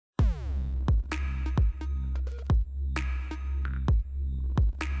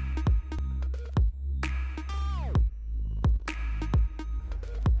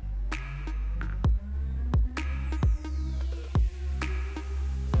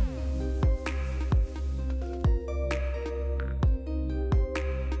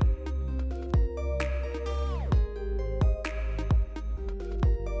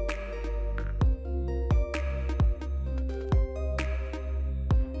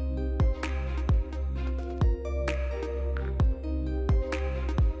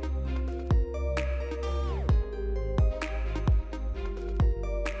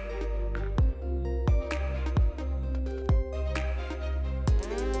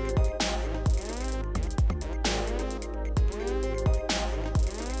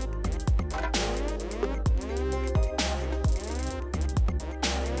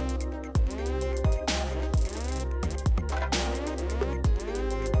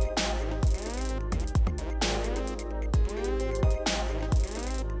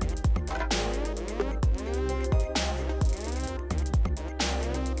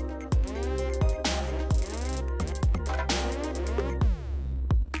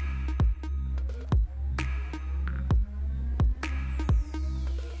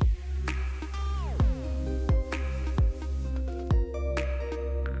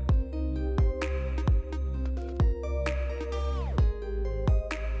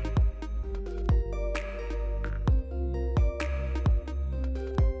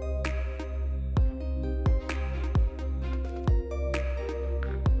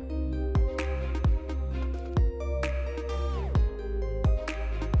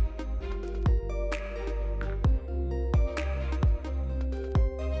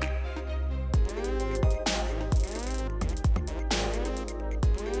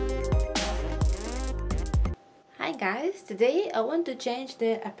guys, today I want to change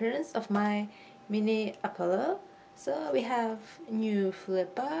the appearance of my mini Apollo. So we have new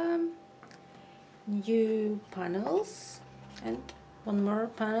flipper, new panels, and one more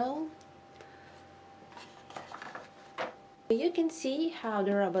panel. You can see how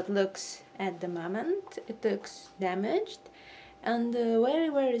the robot looks at the moment. It looks damaged, and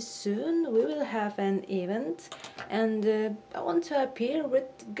very soon we will have an event, and I want to appear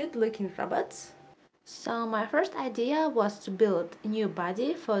with good looking robots. So my first idea was to build a new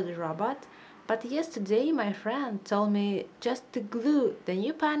body for the robot, but yesterday my friend told me just to glue the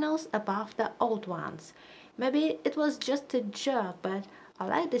new panels above the old ones. Maybe it was just a joke, but I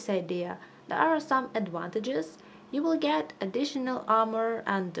like this idea. There are some advantages. You will get additional armor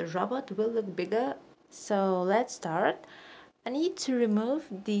and the robot will look bigger. So let's start. I need to remove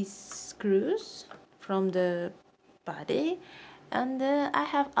these screws from the body, and I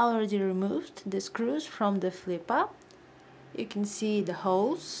have already removed the screws from the flipper. You can see the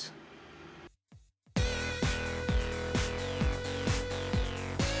holes.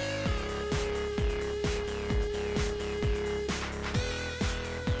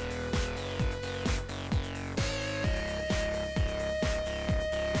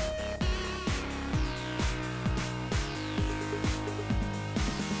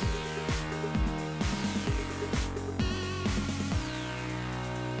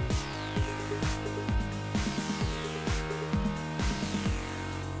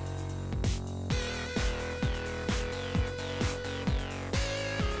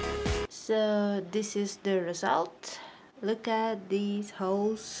 So this is the result. Look at these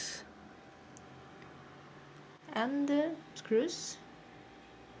holes and the screws.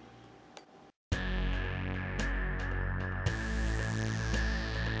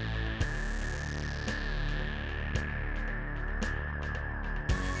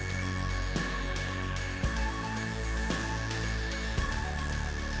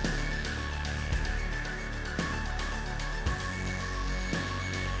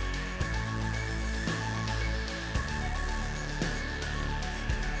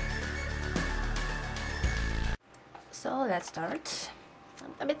 So let's start.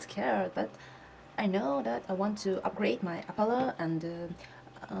 I'm a bit scared, but I know that I want to upgrade my Apollo, and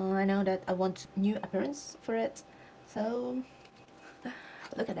I know that I want new appearance for it. So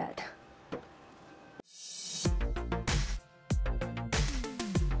look at that.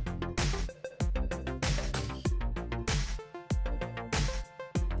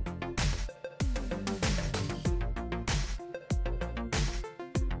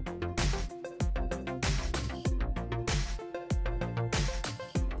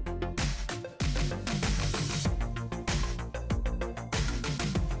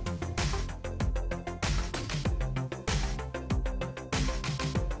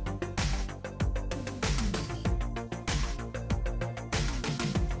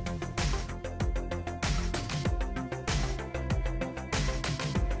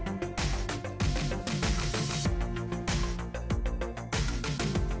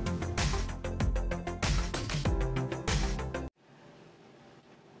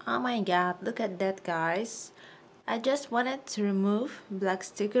 Oh my god, look at that, guys. I just wanted to remove black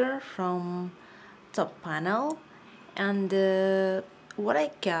sticker from top panel, and what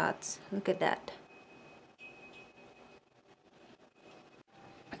I got, look at that.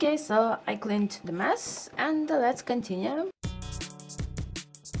 Okay, so I cleaned the mess, and let's continue.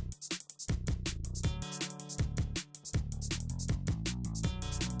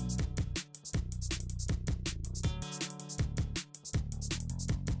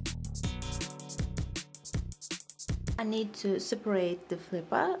 I need to separate the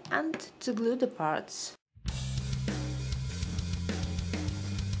flipper and to glue the parts.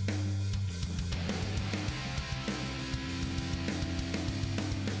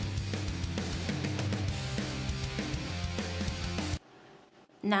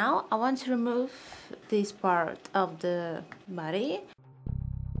 Now I want to remove this part of the body.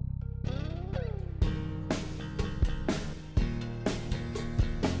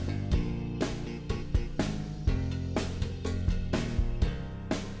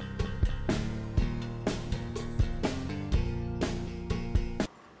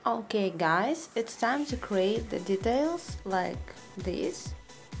 Okay guys, it's time to create the details like this.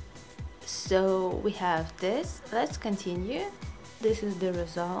 So we have this, let's continue. This is the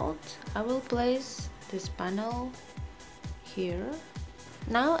result. I will place this panel here.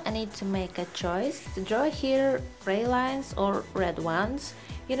 Now I need to make a choice to draw here gray lines or red ones.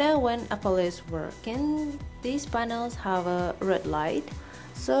 You know, when Apollo is working, these panels have a red light.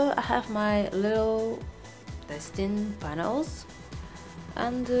 So I have my little testing panels,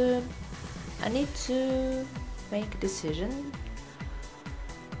 and I need to make a decision,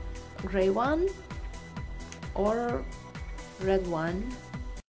 gray one or red one.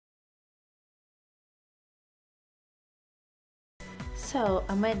 So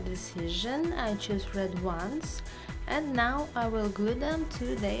I made the decision, I choose red ones, and now I will glue them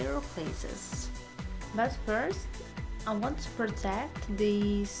to their places. But first I want to protect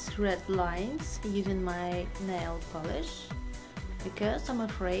these red lines using my nail polish, because I'm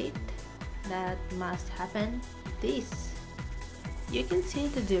afraid that must happen this. You can see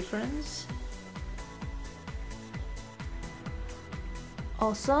the difference.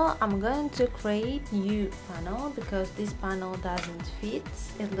 Also, I'm going to create new panel because this panel doesn't fit,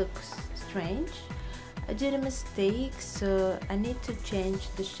 it looks strange. I did a mistake, so I need to change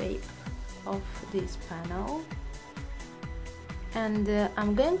the shape of this panel. And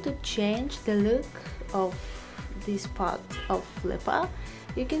I'm going to change the look of this part of flipper.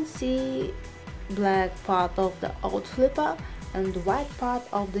 You can see black part of the old flipper and the white part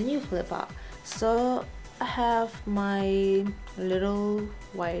of the new flipper. So I have my little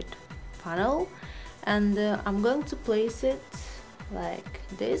white panel, and I'm going to place it like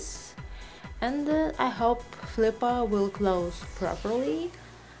this, and I hope flipper will close properly,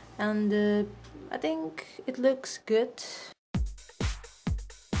 and I think it looks good.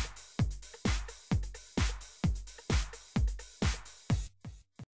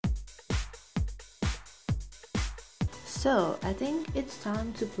 So I think it's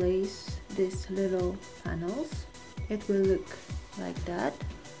time to place these little panels. It will look like that,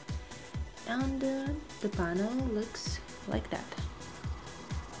 and the panel looks like that.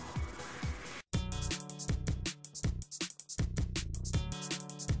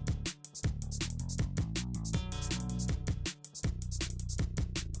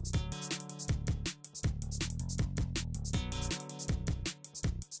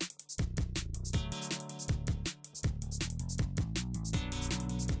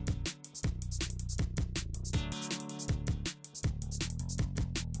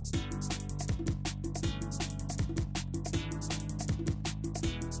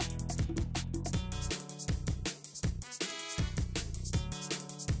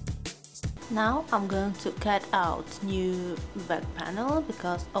 Now I'm going to cut out new back panel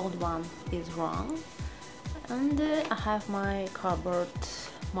because old one is wrong, and I have my cardboard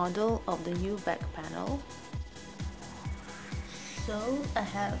model of the new back panel. So I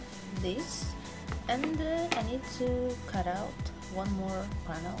have this, and I need to cut out one more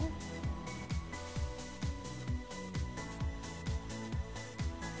panel.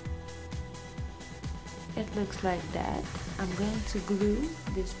 It looks like that. I'm going to glue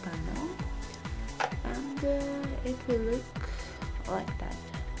this panel, and it will look like that.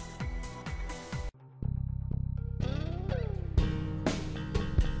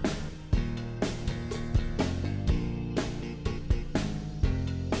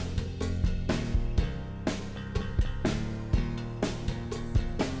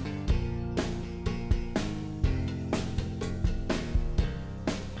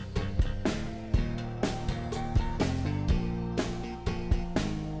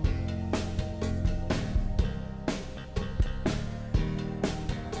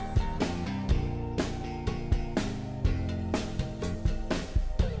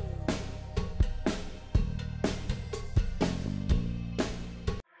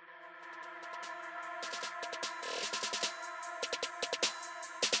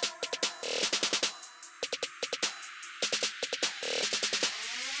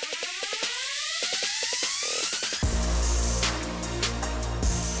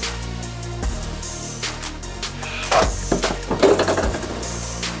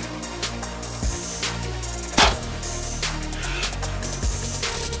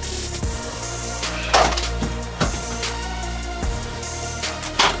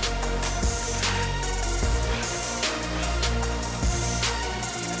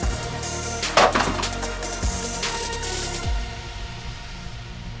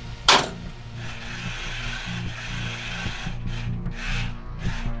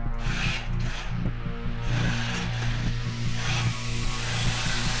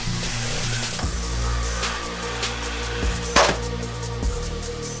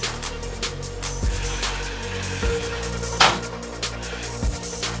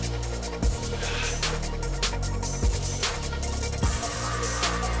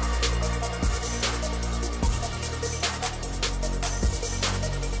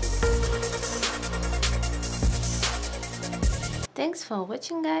 Thanks for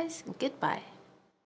watching, guys. Goodbye.